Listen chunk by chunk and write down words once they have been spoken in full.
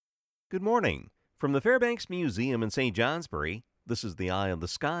Good morning. From the Fairbanks Museum in St. Johnsbury, this is the Eye on the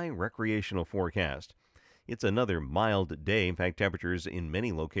Sky recreational forecast. It's another mild day. In fact, temperatures in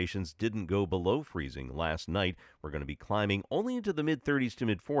many locations didn't go below freezing last night. We're going to be climbing only into the mid 30s to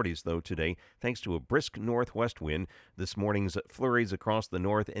mid 40s, though, today, thanks to a brisk northwest wind. This morning's flurries across the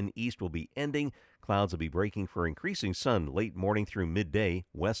north and east will be ending. Clouds will be breaking for increasing sun late morning through midday,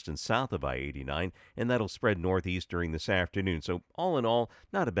 west and south of I 89, and that'll spread northeast during this afternoon. So, all in all,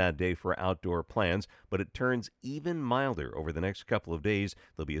 not a bad day for outdoor plans, but it turns even milder over the next couple of days.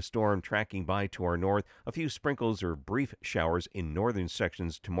 There'll be a storm tracking by to our north, a few sprinkles or brief showers in northern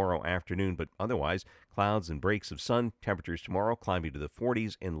sections tomorrow afternoon, but otherwise, clouds and breaks of sun. Temperatures tomorrow climbing to the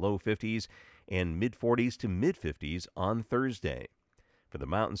 40s and low 50s, and mid 40s to mid 50s on Thursday. For the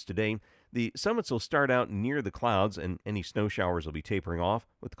mountains today, the summits will start out near the clouds, and any snow showers will be tapering off,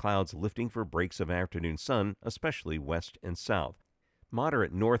 with clouds lifting for breaks of afternoon sun, especially west and south.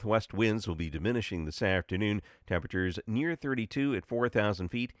 Moderate northwest winds will be diminishing this afternoon. Temperatures near 32 at 4,000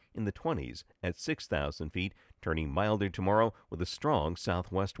 feet, in the 20s at 6,000 feet, turning milder tomorrow with a strong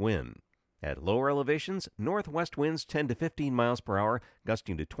southwest wind. At lower elevations, northwest winds 10 to 15 miles per hour,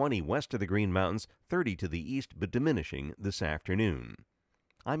 gusting to 20 west of the Green Mountains, 30 to the east, but diminishing this afternoon.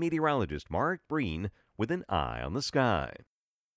 I'm meteorologist Mark Breen with an eye on the sky.